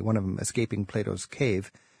recently, one of them, Escaping Plato's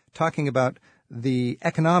Cave, talking about the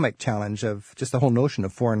economic challenge of just the whole notion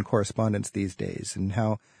of foreign correspondence these days and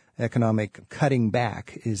how economic cutting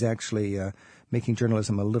back is actually making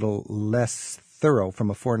journalism a little less thorough from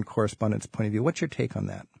a foreign correspondent's point of view. What's your take on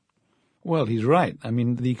that? Well, he's right. I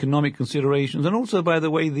mean, the economic considerations, and also, by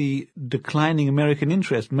the way, the declining American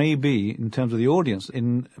interest may be, in terms of the audience,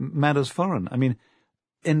 in matters foreign. I mean,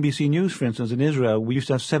 NBC News, for instance, in Israel, we used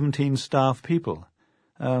to have 17 staff people.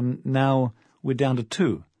 Now we're down to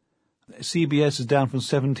 2. CBS is down from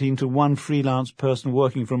 17 to 1 freelance person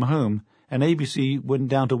working from home, and ABC went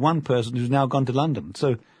down to 1 person who's now gone to London.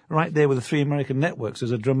 So right there with the 3 American networks,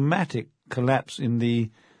 there's a dramatic collapse in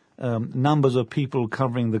the numbers of people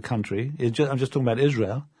covering the country. I'm just talking about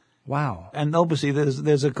Israel. Wow. And obviously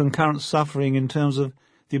there's a concurrent suffering in terms of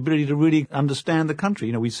the ability to really understand the country.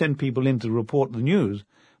 You know, we send people in to report the news,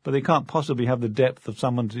 but they can't possibly have the depth of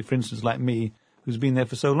someone, for instance, like me, who's been there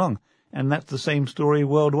for so long. And that's the same story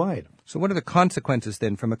worldwide. So what are the consequences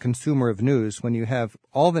then from a consumer of news when you have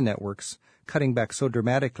all the networks cutting back so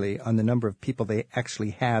dramatically on the number of people they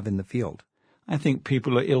actually have in the field? I think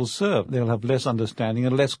people are ill-served. They'll have less understanding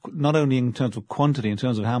and less, not only in terms of quantity, in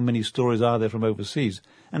terms of how many stories are there from overseas,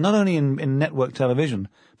 and not only in network television,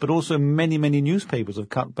 but also many, many newspapers have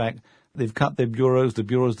cut back. They've cut their bureaus. The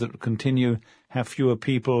bureaus that continue have fewer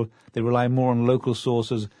people. They rely more on local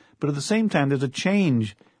sources. But at the same time, there's a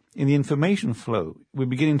change in the information flow. We're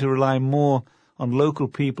beginning to rely more on local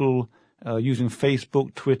people using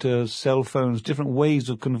Facebook, Twitter, cell phones, different ways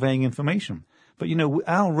of conveying information. But, you know,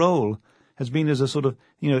 our role has been as a sort of,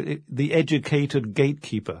 you know, the educated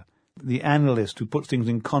gatekeeper, the analyst who puts things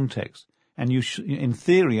in context. And you, in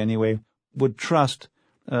theory anyway, would trust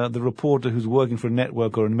the reporter who's working for a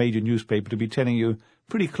network or a major newspaper to be telling you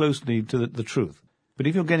pretty closely to the truth. But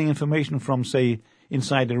if you're getting information from, say,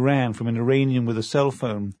 inside Iran, from an Iranian with a cell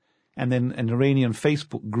phone, and then an Iranian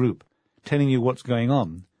Facebook group telling you what's going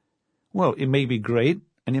on, well, it may be great,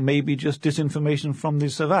 and it may be just disinformation from the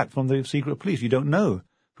Savak, from the secret police. You don't know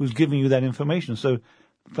who's giving you that information. So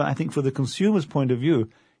I think for the consumer's point of view,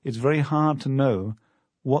 it's very hard to know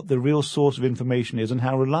what the real source of information is and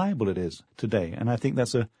how reliable it is today. And I think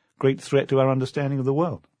that's a great threat to our understanding of the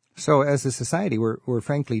world. So as a society, we're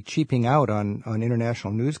frankly cheaping out on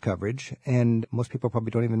international news coverage, and most people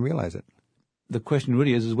probably don't even realize it. The question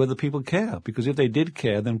really is whether people care, because if they did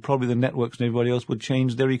care, then probably the networks and everybody else would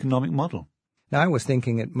change their economic model. Now, I was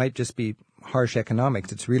thinking it might just be harsh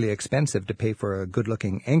economics. It's really expensive to pay for a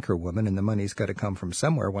good-looking anchor woman, and the money's got to come from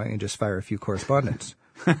somewhere. Why don't you just fire a few correspondents?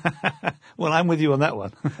 Well, I'm with you on that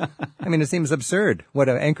one. I mean, it seems absurd what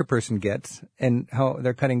an anchor person gets and how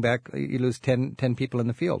they're cutting back. You lose 10 people in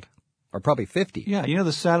the field, or probably 50. Yeah, you know,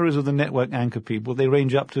 the salaries of the network anchor people, they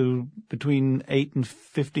range up to between $8 and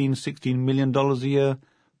 $15, $16 million a year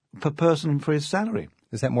per person for his salary.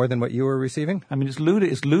 Is that more than what you were receiving? I mean, it's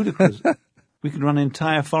ludicrous. We could run an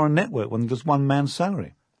entire foreign network with just one man's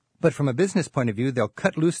salary. But from a business point of view, they'll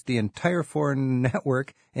cut loose the entire foreign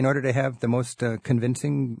network in order to have the most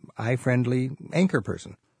convincing, eye-friendly anchor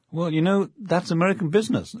person. Well, you know, that's American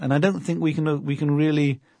business, and I don't think we can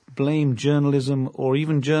really blame journalism or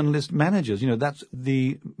even journalist managers. You know, that's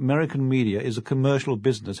the American media is a commercial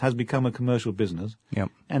business, has become a commercial business,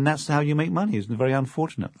 yep. And that's how you make money. It's very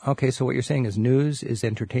unfortunate. Okay, so what you're saying is news is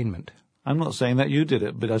entertainment. I'm not saying that you did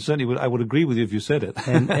it, but I would agree with you if you said it,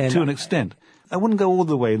 and to an extent. I wouldn't go all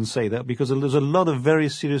the way and say that because there's a lot of very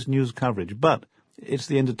serious news coverage, but it's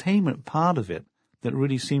the entertainment part of it that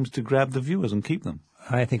really seems to grab the viewers and keep them.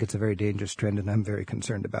 I think it's a very dangerous trend, and I'm very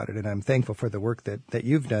concerned about it, and I'm thankful for the work that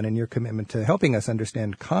you've done and your commitment to helping us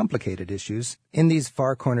understand complicated issues in these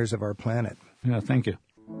far corners of our planet. Yeah, thank you.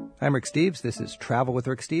 I'm Rick Steves. This is Travel with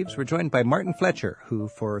Rick Steves. We're joined by Martin Fletcher, who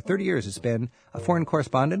for 30 years has been a foreign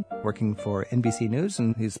correspondent working for NBC News,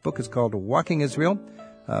 and his book is called Walking Israel,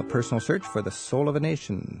 a personal search for the soul of a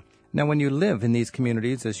nation. Now, when you live in these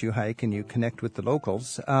communities as you hike and you connect with the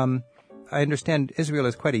locals, I understand Israel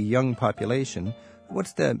is quite a young population.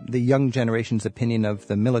 What's the young generation's opinion of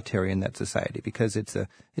the military in that society? Because it's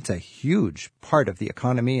a huge part of the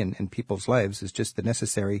economy and people's lives is just the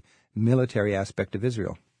necessary military aspect of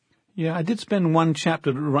Israel. Yeah, I did spend one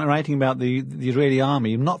chapter writing about the Israeli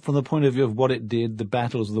army, not from the point of view of what it did, the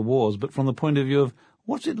battles, the wars, but from the point of view of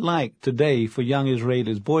what's it like today for young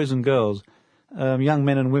Israelis, boys and girls, young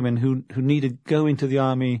men and women who need to go into the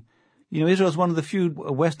army. You know, Israel is one of the few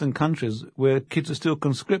Western countries where kids are still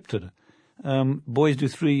conscripted. Boys do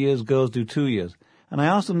 3 years, girls do 2 years. And I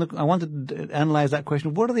asked them, I wanted to analyze that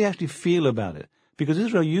question. What do they actually feel about it? Because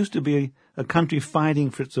Israel used to be a country fighting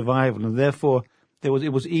for its survival, and therefore it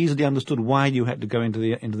was easily understood why you had to go into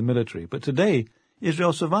the military. But today,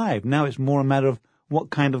 Israel survived. Now it's more a matter of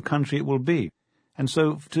what kind of country it will be. And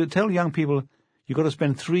so to tell young people you've got to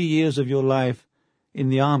spend 3 years of your life in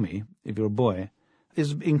the army, if you're a boy,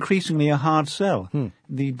 is increasingly a hard sell.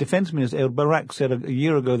 The Defense Minister, El Barak, said a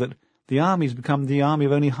year ago that the army's become the army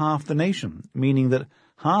of only half the nation, meaning that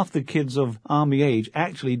half the kids of army age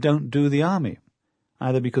actually don't do the army,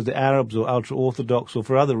 either because they're Arabs or ultra-Orthodox or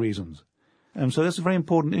for other reasons. And so that's a very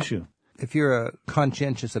important issue. If you're a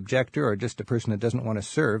conscientious objector or just a person that doesn't want to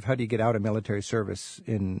serve, how do you get out of military service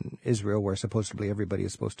in Israel where supposedly everybody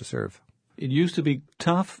is supposed to serve? It used to be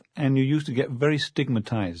tough, and you used to get very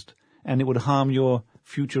stigmatized, and it would harm your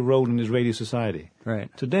future role in Israeli society.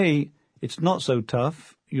 Right. Today, it's not so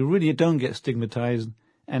tough. You really don't get stigmatized,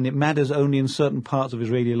 and it matters only in certain parts of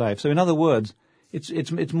Israeli life. So in other words,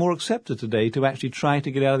 it's more accepted today to actually try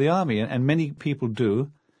to get out of the army, and many people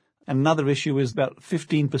do. Another issue is about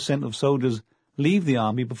 15% of soldiers leave the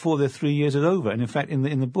army before their 3 years is over. And in fact,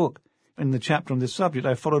 in the book, in the chapter on this subject,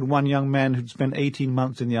 I followed one young man who'd spent 18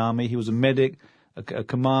 months in the army. He was a medic, a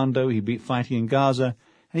commando. He'd been fighting in Gaza.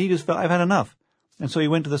 And he just felt, I've had enough. And so he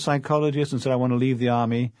went to the psychologist and said, I want to leave the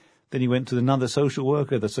army. Then he went to another social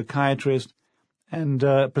worker, the psychiatrist, and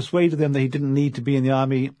persuaded them that he didn't need to be in the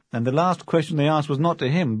army. And the last question they asked was not to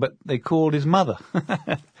him, but they called his mother.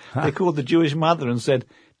 They called the Jewish mother and said,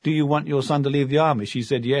 do you want your son to leave the army? She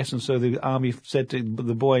said yes, and so the army said to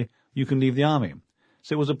the boy, you can leave the army.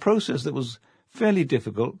 So it was a process that was fairly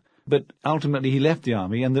difficult, but ultimately he left the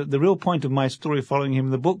army. And the real point of my story following him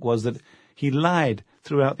in the book was that he lied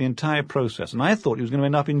throughout the entire process. And I thought he was going to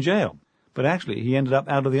end up in jail. But actually, he ended up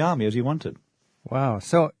out of the army as he wanted. Wow.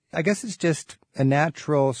 So I guess it's just a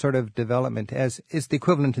natural sort of development, as is the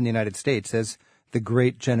equivalent in the United States, as the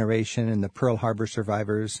Great Generation and the Pearl Harbor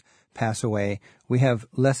survivors pass away. We have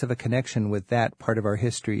less of a connection with that part of our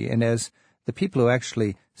history. And as the people who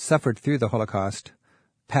actually suffered through the Holocaust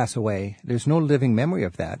pass away, there's no living memory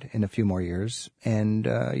of that in a few more years. And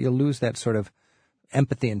you'll lose that sort of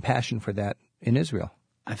empathy and passion for that in Israel.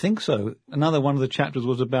 I think so. Another one of the chapters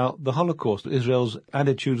was about the Holocaust, Israel's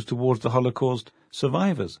attitudes towards the Holocaust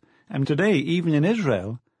survivors. And today, even in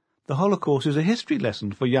Israel, the Holocaust is a history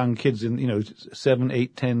lesson for young kids in, 7,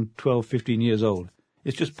 8, 10, 12, 15 years old.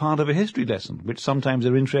 It's just part of a history lesson, which sometimes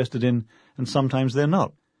they're interested in and sometimes they're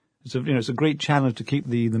not. It's a great challenge to keep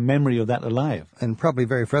the memory of that alive. And probably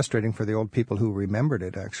very frustrating for the old people who remembered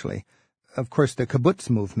it, actually. Of course, the kibbutz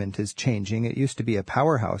movement is changing. It used to be a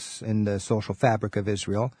powerhouse in the social fabric of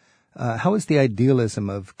Israel. How is the idealism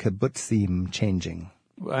of kibbutzim changing?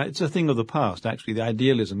 It's a thing of the past, actually, the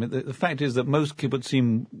idealism. The fact is that most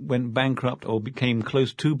kibbutzim went bankrupt or became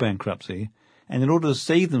close to bankruptcy, and in order to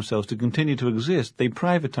save themselves, to continue to exist, they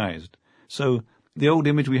privatized. So the old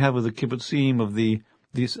image we have of the kibbutzim, of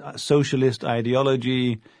this socialist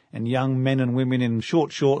ideology, and young men and women in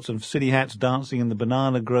short shorts and city hats dancing in the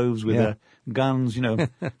banana groves with their guns,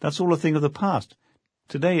 that's all a thing of the past.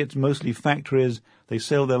 Today it's mostly factories. They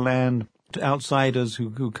sell their land to outsiders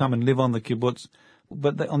who come and live on the kibbutz.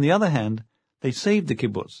 But on the other hand, they saved the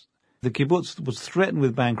kibbutz. The kibbutz was threatened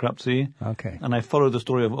with bankruptcy. Okay. And I followed the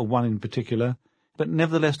story of one in particular. But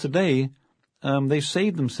nevertheless today, they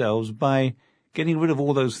saved themselves by getting rid of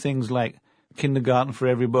all those things like kindergarten for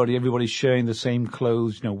everybody, everybody sharing the same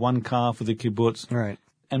clothes, one car for the kibbutz. Right.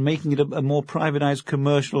 And making it a more privatized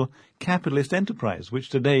commercial capitalist enterprise, which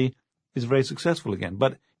today is very successful again,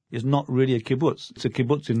 but is not really a kibbutz. It's a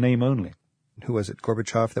kibbutz in name only. Who was it,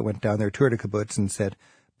 Gorbachev, that went down there, toured a kibbutz and said,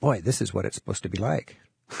 boy, this is what it's supposed to be like.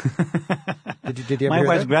 Did you ever My hear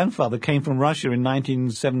wife's that? grandfather came from Russia in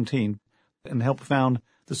 1917 and helped found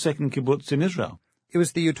the second kibbutz in Israel. It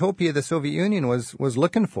was the utopia the Soviet Union was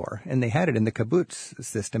looking for, and they had it in the kibbutz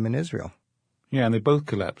system in Israel. Yeah, and they both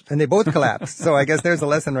collapsed. And they both collapsed. So I guess there's a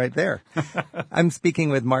lesson right there. I'm speaking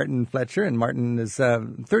with Martin Fletcher, and Martin is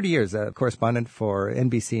 30 years a correspondent for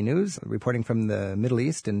NBC News, reporting from the Middle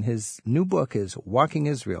East, and his new book is Walking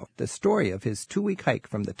Israel, the story of his 2-week hike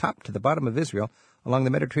from the top to the bottom of Israel along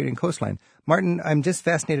the Mediterranean coastline. Martin, I'm just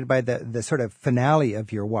fascinated by the sort of finale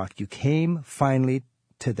of your walk. You came finally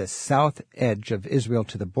to the south edge of Israel,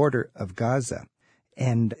 to the border of Gaza.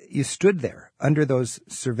 And you stood there under those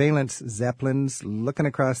surveillance zeppelins, looking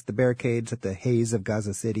across the barricades at the haze of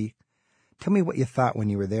Gaza City. Tell me what you thought when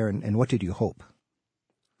you were there, and what did you hope?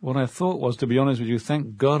 What I thought was, to be honest with you,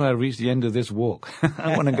 thank God I reached the end of this walk.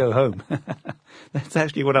 I want to go home. That's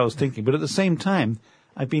actually what I was thinking. But at the same time,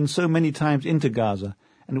 I've been so many times into Gaza,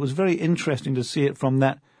 and it was very interesting to see it from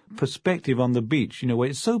that perspective on the beach, where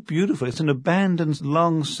it's so beautiful. It's an abandoned,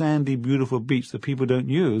 long, sandy, beautiful beach that people don't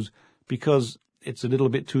use because it's a little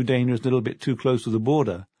bit too dangerous, a little bit too close to the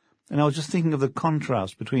border. And I was just thinking of the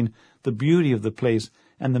contrast between the beauty of the place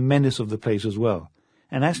and the menace of the place as well.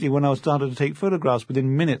 And actually, when I started to take photographs,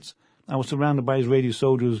 within minutes, I was surrounded by Israeli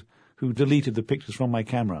soldiers who deleted the pictures from my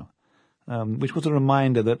camera, which was a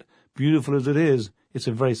reminder that, beautiful as it is, it's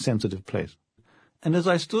a very sensitive place. And as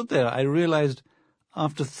I stood there, I realized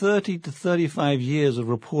after 30 to 35 years of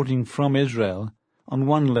reporting from Israel, on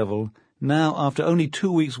one level, now after only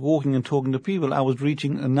 2 weeks walking and talking to people, I was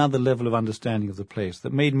reaching another level of understanding of the place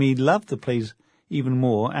that made me love the place even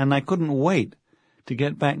more, and I couldn't wait to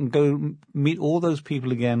get back and go meet all those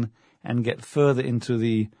people again and get further into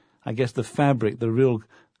the fabric, the real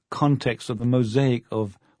context of the mosaic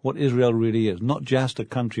of what Israel really is. Not just a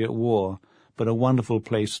country at war, but a wonderful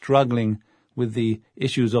place struggling with the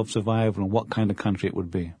issues of survival and what kind of country it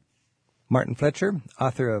would be. Martin Fletcher,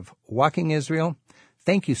 author of Walking Israel,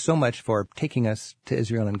 thank you so much for taking us to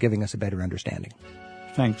Israel and giving us a better understanding.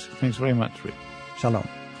 Thanks. Thanks very much, Rick. Shalom.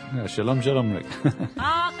 Shalom, shalom, Rick.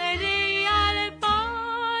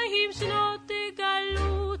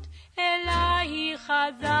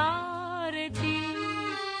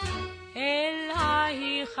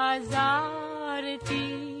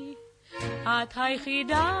 חזרתי, את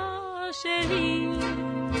היחידה שלי,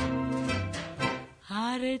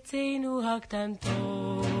 ארצנו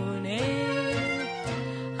הקטנטונת,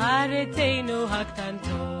 ארצנו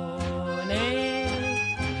הקטנטונת,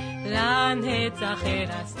 לנצח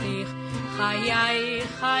ארסתיך, חיי,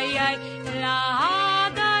 חיי,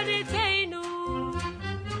 לעד ארצנו.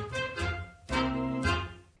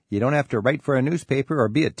 You don't have to write for a newspaper or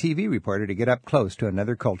be a TV reporter to get up close to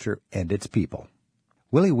another culture and its people.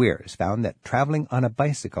 Willie Weers found that traveling on a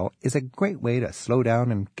bicycle is a great way to slow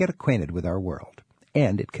down and get acquainted with our world,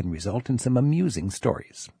 and it can result in some amusing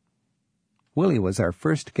stories. Willie was our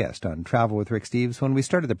first guest on Travel with Rick Steves when we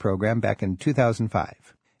started the program back in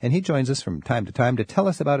 2005, and he joins us from time to time to tell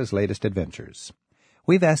us about his latest adventures.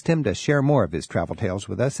 We've asked him to share more of his travel tales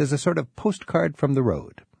with us as a sort of postcard from the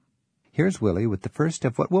road. Here's Willie with the first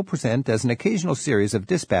of what we'll present as an occasional series of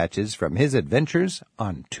dispatches from his adventures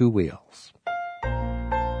on two wheels.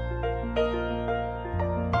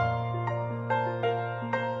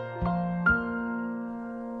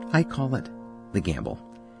 I call it the gamble,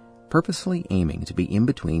 purposefully aiming to be in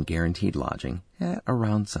between guaranteed lodging at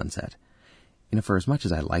around sunset. For as much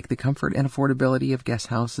as I like the comfort and affordability of guest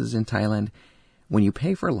houses in Thailand, when you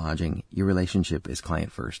pay for lodging, your relationship is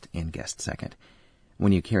client first and guest second.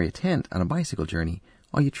 When you carry a tent on a bicycle journey,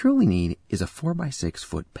 all you truly need is a 4x6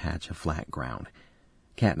 foot patch of flat ground.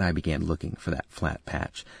 Kat and I began looking for that flat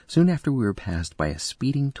patch soon after we were passed by a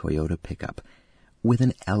speeding Toyota pickup with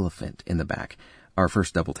an elephant in the back, our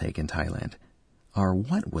first double take in Thailand. Our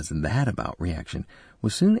 "what was that about" reaction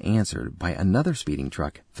was soon answered by another speeding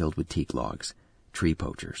truck filled with teak logs, tree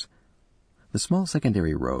poachers. The small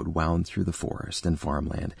secondary road wound through the forest and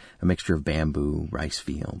farmland, a mixture of bamboo, rice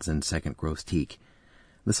fields, and second-growth teak.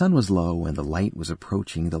 The sun was low, and the light was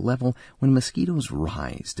approaching the level when mosquitoes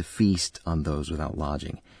rise to feast on those without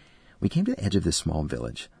lodging. We came to the edge of this small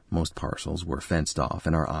village. Most parcels were fenced off,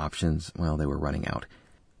 and our options, well, they were running out.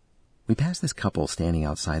 We passed this couple standing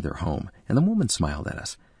outside their home, and the woman smiled at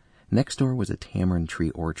us. Next door was a tamarind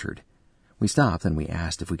tree orchard. We stopped, and we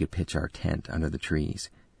asked if we could pitch our tent under the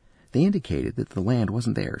trees. They indicated that the land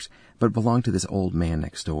wasn't theirs, but belonged to this old man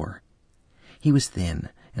next door. He was thin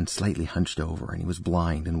and slightly hunched over, and he was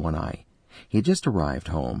blind in one eye. He had just arrived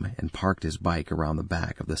home and parked his bike around the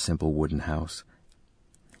back of the simple wooden house.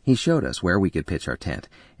 He showed us where we could pitch our tent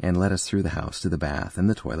and led us through the house to the bath and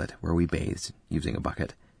the toilet, where we bathed using a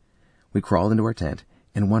bucket. We crawled into our tent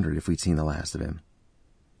and wondered if we'd seen the last of him.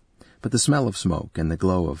 But the smell of smoke and the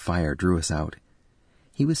glow of fire drew us out.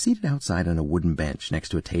 He was seated outside on a wooden bench next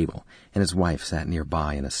to a table, and his wife sat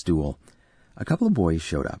nearby in a stool. A couple of boys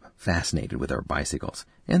showed up, fascinated with our bicycles,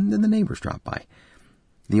 and then the neighbors dropped by.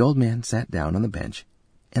 The old man sat down on the bench,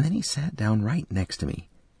 and then he sat down right next to me.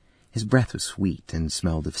 His breath was sweet and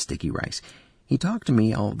smelled of sticky rice. He talked to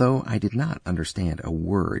me, although I did not understand a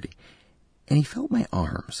word, and he felt my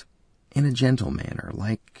arms in a gentle manner,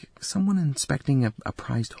 like someone inspecting a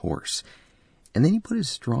prized horse. And then he put his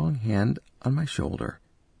strong hand on my shoulder,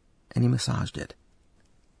 and he massaged it.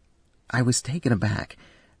 I was taken aback,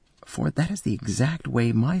 for that is the exact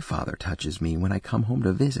way my father touches me when I come home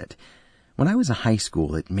to visit. When I was in high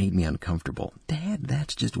school, it made me uncomfortable. "Dad,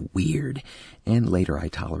 that's just weird," and later I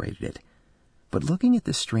tolerated it. But looking at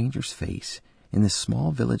this stranger's face in this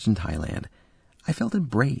small village in Thailand, I felt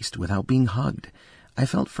embraced without being hugged. I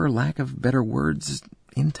felt, for lack of better words,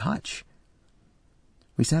 in touch.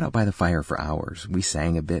 We sat out by the fire for hours. We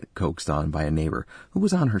sang a bit, coaxed on by a neighbor who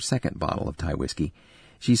was on her second bottle of Thai whiskey.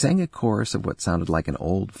 She sang a chorus of what sounded like an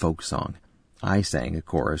old folk song. I sang a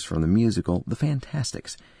chorus from the musical The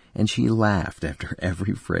Fantastics, and she laughed after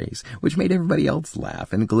every phrase, which made everybody else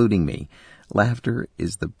laugh, including me. Laughter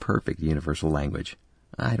is the perfect universal language.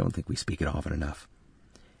 I don't think we speak it often enough.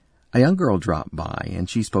 A young girl dropped by, and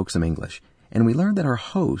she spoke some English, and we learned that our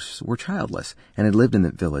hosts were childless and had lived in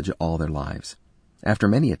the village all their lives. After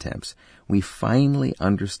many attempts, we finally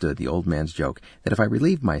understood the old man's joke that if I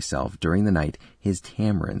relieved myself during the night, his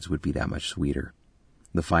tamarinds would be that much sweeter.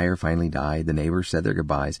 The fire finally died, the neighbors said their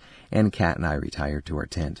goodbyes, and Kat and I retired to our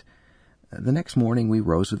tent. The next morning we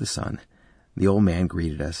rose with the sun. The old man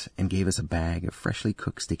greeted us and gave us a bag of freshly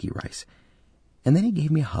cooked sticky rice. And then he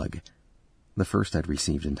gave me a hug, the first I'd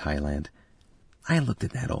received in Thailand. I looked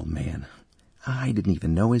at that old man. I didn't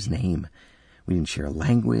even know his name. We didn't share a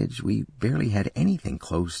language. We barely had anything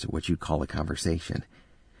close to what you'd call a conversation.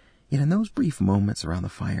 Yet in those brief moments around the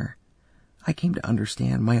fire, I came to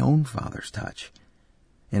understand my own father's touch.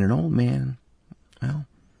 And an old man, well,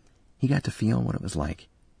 he got to feel what it was like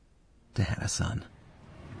to have a son.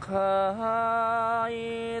 เคย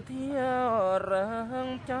เที่ยวเริง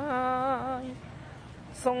ใจ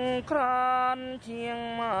สงกรานต์เชียง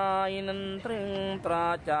ใหม่นั้นตรึงตรา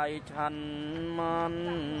ใจฉันมัน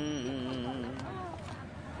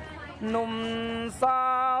หนุ่มสา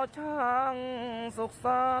วช่างสุข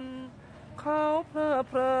สันต์เขาเพลิดเ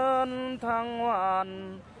พลินทั้งวัน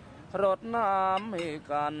รดน้ำให้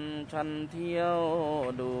กันฉันเที่ยว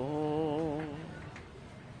ดู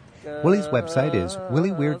Willie's website is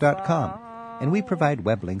willieweir.com, and we provide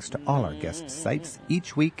web links to all our guests' sites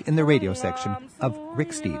each week in the radio section of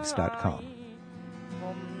ricksteves.com.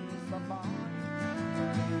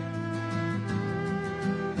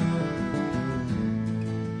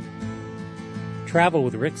 Travel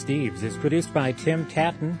with Rick Steves is produced by Tim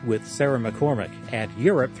Tatton with Sarah McCormick at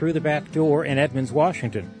Europe Through the Back Door in Edmonds,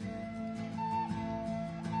 Washington.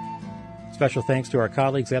 Special thanks to our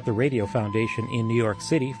colleagues at the Radio Foundation in New York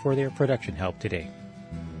City for their production help today.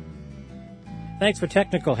 Thanks for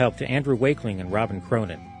technical help to Andrew Wakeling and Robin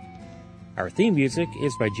Cronin. Our theme music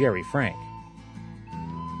is by Jerry Frank.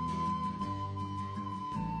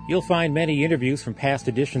 You'll find many interviews from past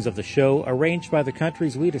editions of the show arranged by the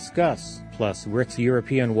countries we discuss, plus Rick's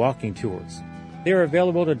European walking tours. They're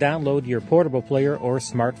available to download to your portable player or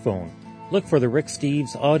smartphone. Look for the Rick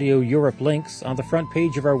Steves Audio Europe links on the front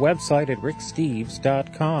page of our website at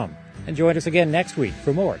ricksteves.com. And join us again next week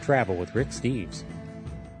for more Travel with Rick Steves.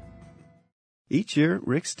 Each year,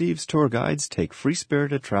 Rick Steves tour guides take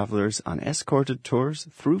free-spirited travelers on escorted tours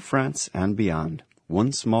through France and beyond,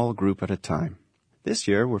 one small group at a time. This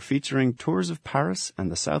year, we're featuring tours of Paris and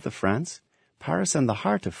the south of France, Paris and the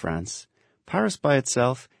heart of France, Paris by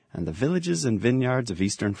itself, and the villages and vineyards of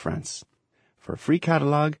eastern France. For a free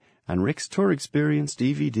catalog and Rick's Tour Experience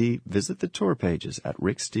DVD, visit the tour pages at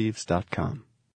ricksteves.com.